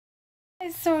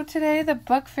So today the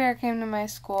book fair came to my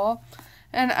school,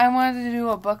 and I wanted to do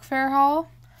a book fair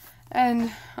haul,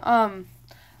 and I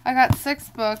got 6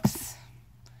 books,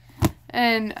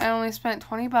 and I only spent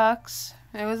 $20.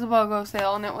 It was a BOGO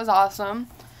sale, and it was awesome.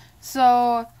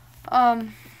 So I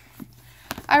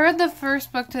read the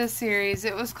first book to the series.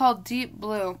 It was called Deep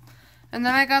Blue, and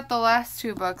then I got the last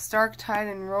 2 books, Dark Tide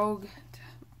and Rogue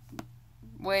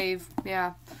Wave.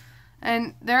 Yeah,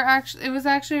 and it was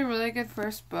actually a really good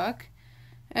first book.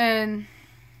 And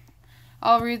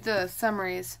I'll read the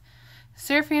summaries.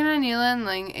 Serafina, Neela, and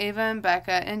Ling, Ava, and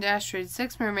Becca, and Astrid,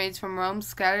 6 mermaids from realms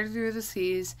scattered through the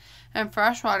seas and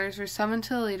fresh waters, were summoned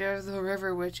to the leader of the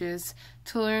river witches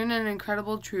to learn an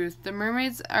incredible truth. The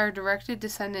mermaids are directed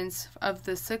descendants of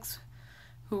the 6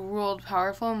 who ruled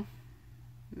powerful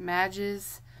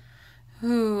mages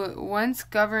who once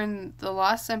governed the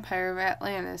lost empire of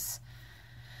Atlantis.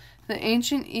 The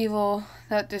ancient evil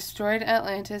that destroyed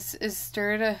Atlantis is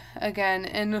stirred again,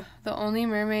 and the only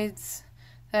mermaids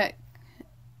that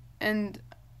can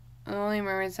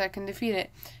defeat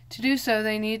it. To do so,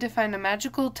 they need to find the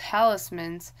magical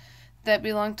talismans that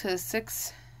belong to the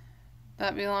six.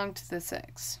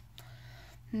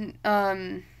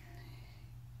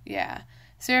 Yeah.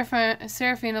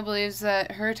 Serafina believes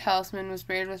that her talisman was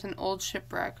buried with an old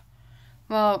shipwreck.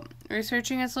 While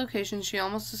researching its location, she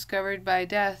almost discovered by a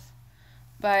death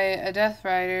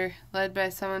rider led by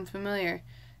someone familiar.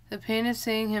 The pain of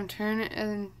seeing him turned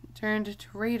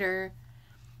traitor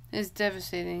is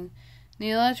devastating.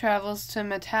 Neela travels to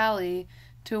Matali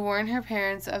to warn her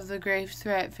parents of the grave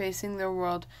threat facing their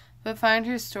world, but find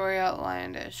her story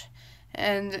outlandish,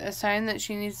 and a sign that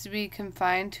she needs to be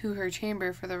confined to her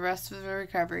chamber for the rest of the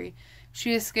recovery.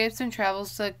 She escapes and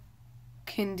travels to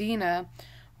Kindina,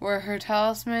 where her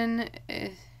talisman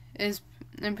is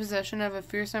in possession of a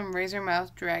fearsome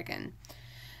razor-mouthed dragon.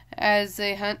 As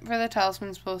they hunt for the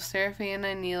talismans, both Serafina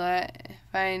and Neela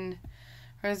find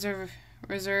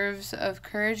reserves of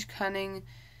courage, cunning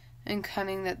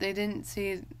that they didn't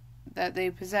see that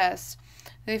they possess.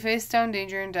 They face down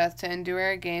danger and death to endure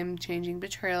a game-changing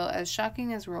betrayal as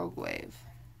shocking as Rogue Wave.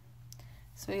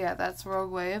 So yeah, that's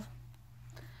Rogue Wave.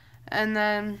 And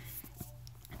then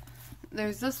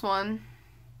there's this one,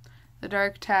 The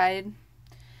Dark Tide.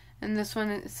 And this one,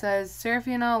 it says,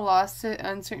 Serafina, once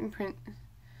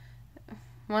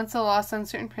a lost,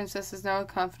 uncertain princess, is now a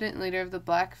confident leader of the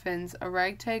Black Finns, a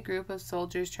ragtag group of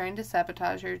soldiers trying to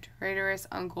sabotage her traitorous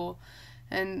uncle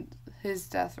and his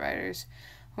Death Riders.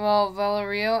 While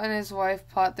Valerio and his wife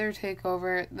plot their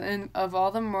takeover of all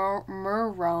the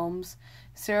Mer realms,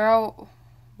 Sarah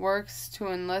works to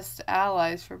enlist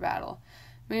allies for battle.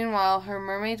 Meanwhile, her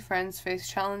mermaid friends face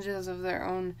challenges of their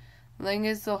own. Ling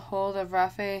is in hold of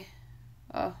Raphae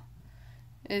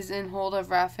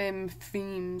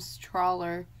Mephine's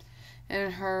trawler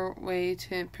in her way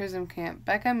to prison camp.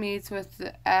 Becca meets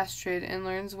with Astrid and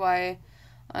learns why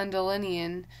the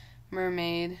Andalinian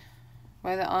mermaid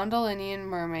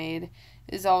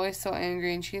is always so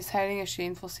angry, and she is hiding a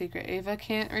shameful secret. Ava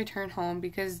can't return home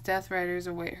because Death Riders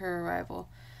await her arrival.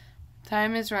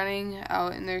 Time is running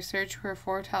out in their search for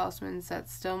 4 talismans that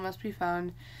still must be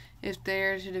found if they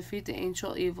are to defeat the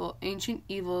ancient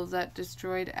evil that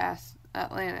destroyed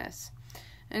Atlantis.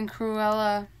 And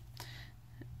Cruella,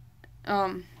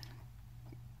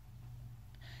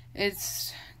 it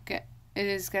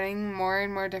is getting more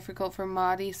and more difficult for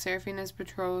Maudie, Serafina's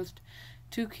betrothed,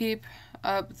 to keep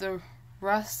up the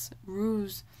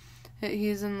ruse that he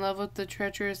is in love with the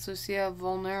treacherous Lucia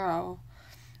Vulnero.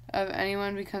 If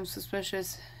anyone becomes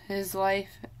suspicious, his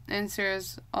life and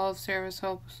all of Sarah's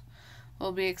hopes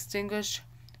will be extinguished.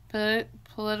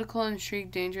 Political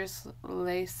intrigue, dangerous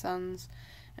liaisons,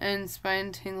 and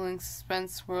spine-tingling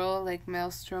suspense swirl like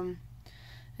maelstrom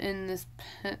in this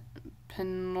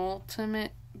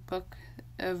penultimate book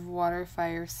of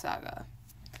Waterfire Saga.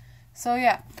 So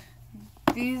yeah,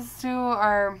 these 2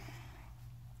 are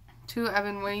 2 I've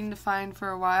been waiting to find for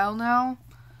a while now,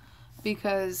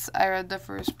 because I read the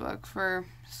first book for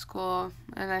school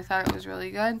and I thought it was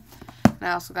really good, and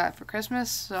I also got it for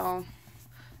Christmas. So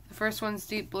the first one's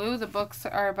Deep Blue. The books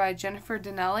are by Jennifer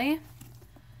Donnelly,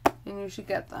 and you should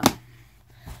get them.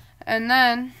 And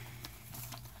then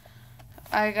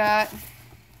I got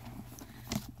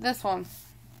this one,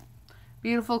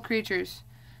 Beautiful Creatures.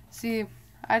 See,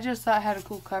 I just thought it had a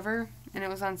cool cover, and it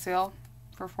was on sale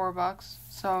for $4,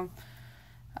 so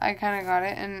I kind of got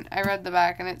it, and I read the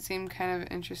back, and it seemed kind of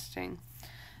interesting.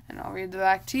 And I'll read the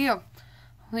back to you.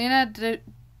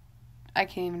 I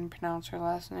can't even pronounce her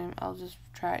last name. I'll just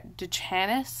try it.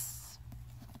 DeChanis?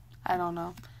 I don't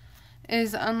know.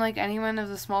 is unlike anyone of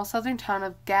the small southern town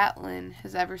of Gatlin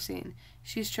has ever seen.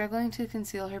 She's struggling to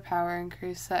conceal her power and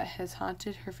curse that has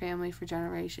haunted her family for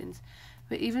generations.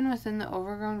 But even within the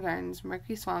overgrown gardens,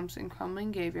 murky swamps, and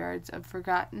crumbling graveyards of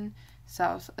forgotten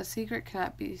South, a secret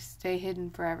cannot stay hidden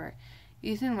forever.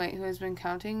 Ethan White, who has been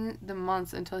counting the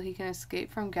months until he can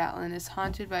escape from Gatlin, is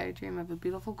haunted by a dream of a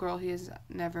beautiful girl he has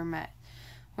never met.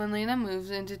 When Lena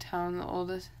moves into town's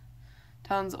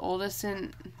oldest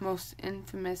and most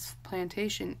infamous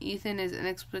plantation, Ethan is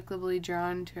inexplicably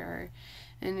drawn to her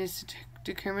and is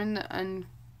determined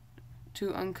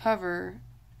to uncover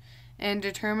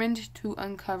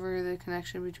the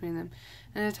connection between them.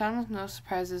 In a town with no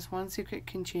surprises, one secret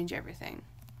can change everything.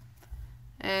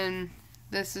 And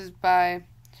this is by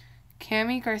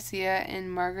Cami Garcia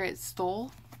and Margaret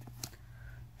Stoll.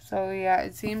 So yeah,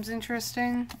 it seems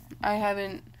interesting. I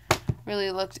haven't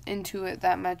really looked into it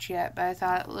that much yet, but I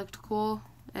thought it looked cool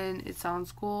and it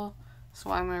sounds cool, so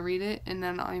I'm going to read it, and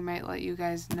then I might let you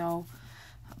guys know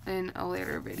in a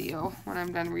later video when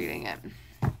I'm done reading it.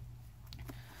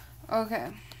 Okay,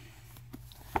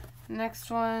 next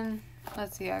one,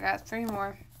 let's see, I got 3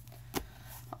 more.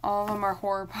 All of them are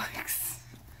horror books,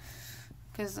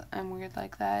 because I'm weird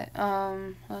like that.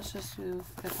 Let's just do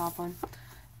the top one.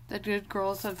 The Good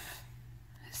Girls of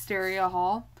Hysteria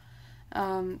Hall.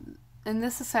 In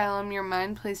this asylum, your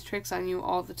mind plays tricks on you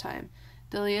all the time.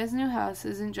 Delia's new house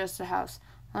isn't just a house.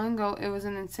 Long ago, it was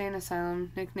an insane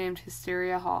asylum nicknamed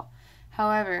Hysteria Hall.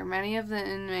 However, many of the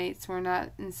inmates were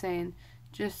not insane,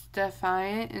 just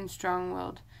defiant and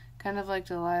strong-willed, kind of like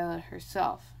Delilah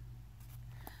herself.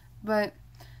 But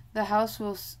the house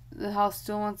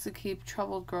still wants to keep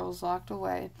troubled girls locked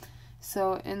away,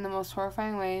 so in the most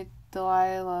horrifying way,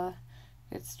 Delilah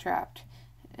gets trapped.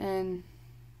 And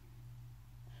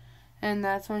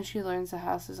that's when she learns the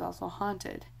house is also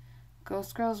haunted.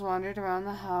 Ghost girls wandered around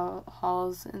the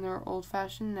halls in their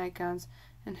old-fashioned nightgowns,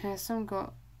 and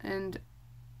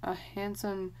a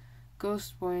handsome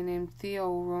ghost boy named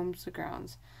Theo roams the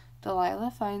grounds.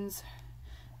 Delilah finds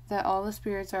that all the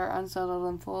spirits are unsettled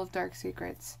and full of dark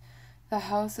secrets. The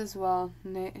house as well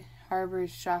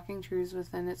harbors shocking truths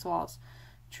within its walls,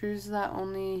 truths that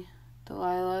only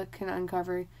Delilah can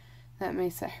uncover that may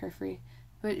set her free.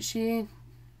 But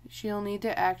she'll need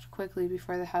to act quickly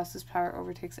before the house's power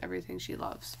overtakes everything she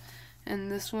loves.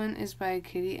 And this one is by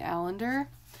Katie Allender.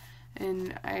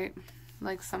 And I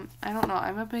don't know,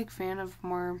 I'm a big fan of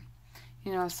more,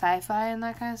 sci-fi and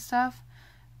that kind of stuff.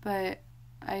 But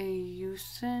I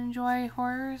used to enjoy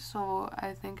horror, so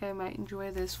I think I might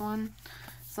enjoy this one.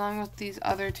 Along with these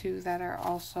other 2 that are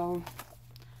also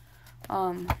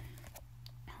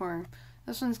horror.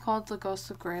 This one's called The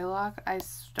Ghost of Greylock. I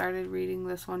started reading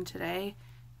this one today.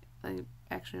 I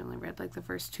actually only read the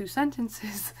first 2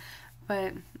 sentences,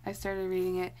 but I started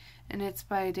reading it, and it's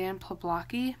by Dan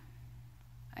Pawlowski.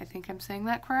 I think I'm saying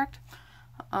that correct.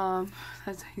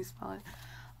 That's how you spell it.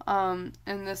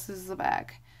 And this is the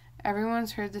back.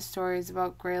 Everyone's heard the stories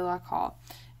about Greylock Hall.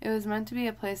 It was meant to be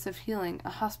a place of healing, a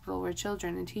hospital where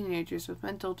children and teenagers with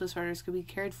mental disorders could be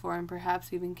cared for and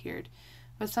perhaps even cured.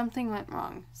 But something went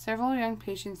wrong. Several young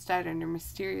patients died under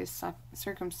mysterious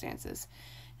circumstances.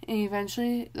 And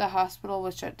eventually, the hospital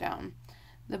was shut down,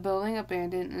 the building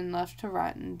abandoned and left to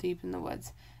rot deep in the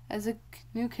woods. As a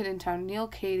new kid in town, Neil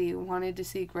Cady wanted to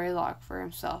see Greylock for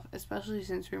himself, especially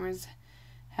since rumors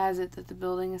has it that the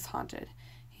building is haunted.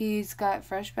 He's got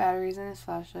fresh batteries in his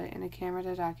flashlight and a camera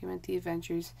to document the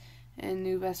adventures and a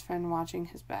new best friend watching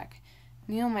his back.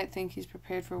 Neil might think he's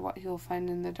prepared for what he'll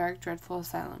find in the dark, dreadful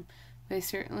asylum, but he's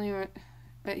certainly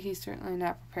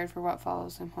not prepared for what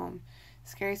follows him home.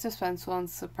 Scary, suspenseful, and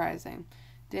surprising.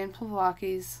 Dan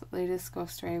Pawlowski's latest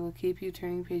ghost story will keep you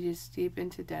turning pages deep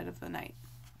into dead of the night.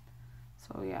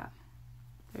 So yeah,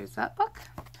 there's that book.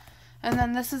 And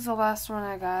then this is the last one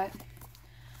I got.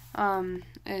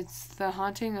 It's The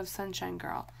Haunting of Sunshine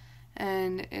Girl,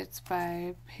 and it's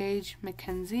by Paige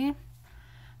McKenzie.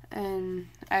 And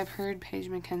I've heard Paige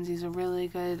McKenzie's a really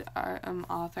good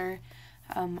author.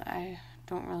 I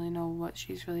don't really know what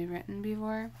she's really written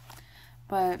before,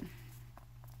 but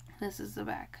this is the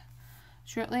back.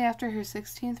 Shortly after her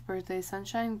 16th birthday,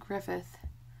 Sunshine Griffith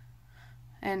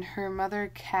and her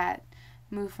mother, Kat,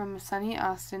 moved from sunny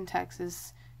Austin,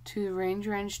 Texas, to the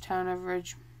range town of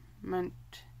Ridgemont,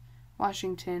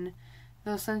 Washington.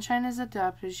 Though Sunshine is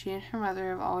adopted, she and her mother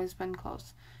have always been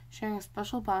close, sharing a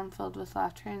special bond filled with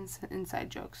laughter and inside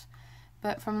jokes.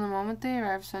 But from the moment they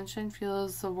arrive, Sunshine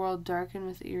feels the world darken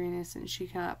with eeriness and she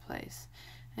cannot place.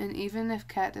 And even if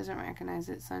Kat doesn't recognize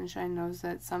it, Sunshine knows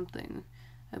that something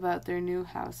about their new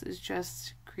house is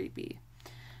just creepy.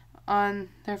 On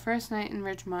their first night in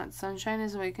Ridgemont, Sunshine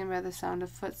is awakened by the sound of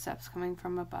footsteps coming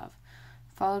from above,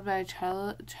 followed by a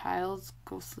child's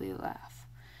ghostly laugh.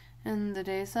 In the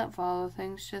days that follow,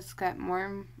 things just get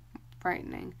more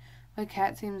frightening. But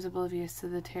Kat seems oblivious to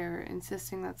the terror,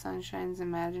 insisting that Sunshine's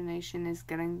imagination is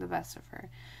getting the best of her.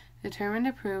 Determined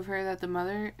to prove that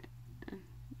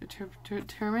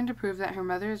her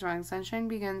mother is wrong, Sunshine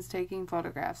begins taking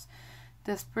photographs,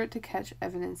 desperate to catch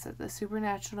evidence that the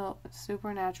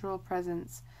supernatural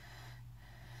presence.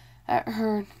 At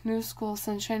her new school,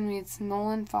 Sunshine meets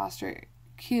Nolan Foster,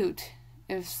 cute,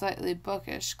 if slightly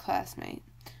bookish, classmate.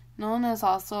 Nolan is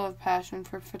also a passion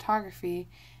for photography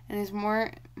and is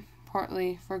more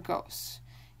importantly for ghosts.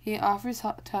 He offers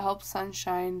to help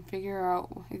Sunshine figure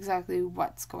out exactly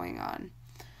what's going on.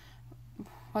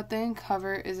 What they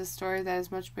uncover is a story that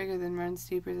is much bigger than runs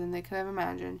deeper than they could have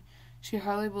imagined. She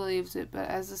hardly believes it, but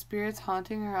as the spirits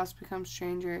haunting her house become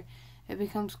stranger, it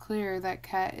becomes clearer that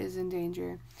Kat is in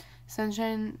danger.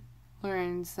 Sunshine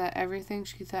learns that everything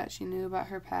she thought she knew about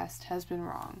her past has been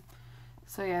wrong.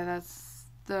 So yeah, that's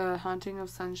The Haunting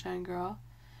of Sunshine Girl.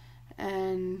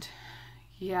 And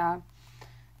yeah,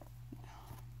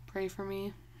 pray for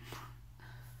me.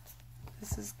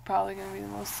 This is probably going to be the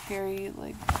most scary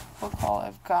book haul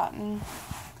I've gotten.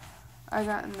 I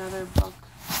got another book,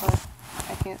 but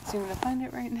I can't seem to find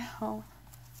it right now.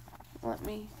 Let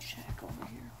me check over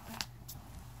here.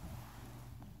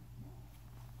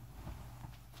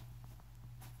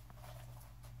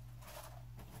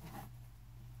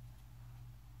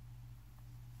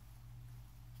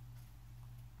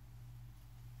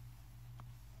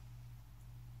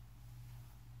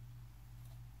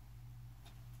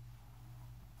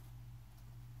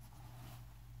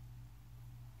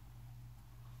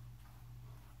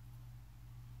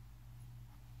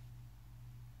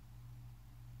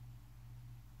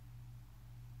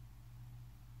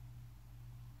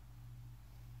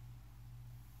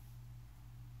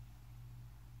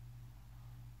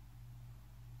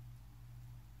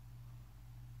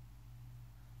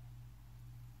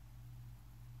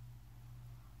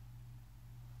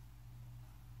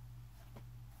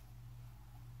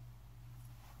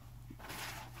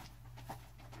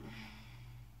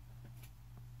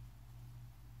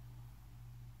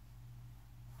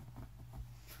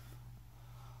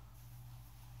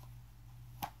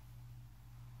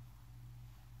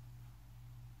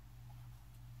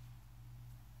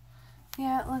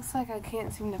 Yeah, it looks like I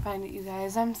can't seem to find it, you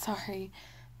guys. I'm sorry.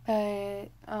 But,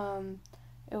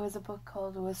 it was a book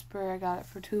called Whisper. I got it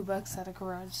for $2 at a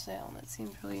garage sale, and it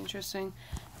seemed really interesting.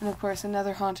 And, of course,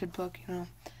 another haunted book, I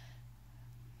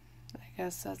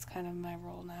guess that's kind of my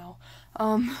role now.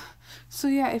 So,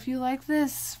 yeah, if you like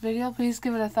this video, please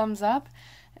give it a thumbs up.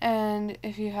 And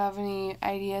if you have any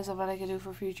ideas of what I could do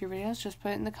for future videos, just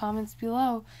put it in the comments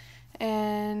below.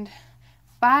 And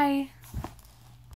bye!